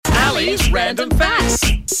Ali's Random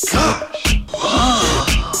Facts.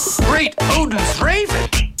 Gosh. Great Odin's Raven.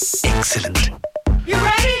 Excellent. You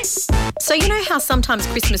ready? So you know how sometimes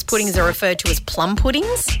Christmas puddings are referred to as plum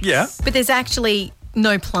puddings? Yeah, But there's actually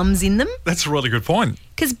no plums in them? that's a really good point.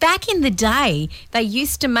 Because back in the day, they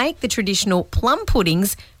used to make the traditional plum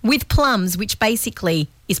puddings with plums, which basically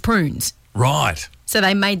is prunes. Right. So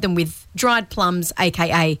they made them with dried plums,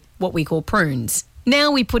 aka what we call prunes.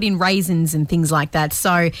 Now we put in raisins and things like that.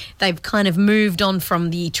 So they've kind of moved on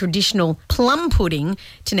from the traditional plum pudding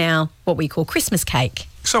to now what we call Christmas cake.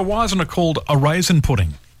 So why isn't it called a raisin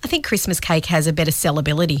pudding? I think Christmas cake has a better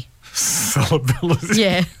sellability. Sellability.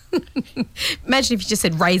 Yeah. Imagine if you just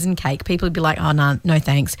said raisin cake. People would be like, oh, no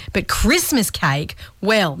thanks. But Christmas cake,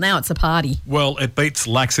 well, now it's a party. Well, it beats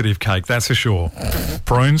laxative cake, that's for sure.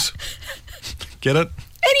 Prunes. Get it?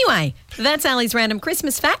 Anyway, that's Ali's Random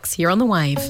Christmas Facts here on The Wave.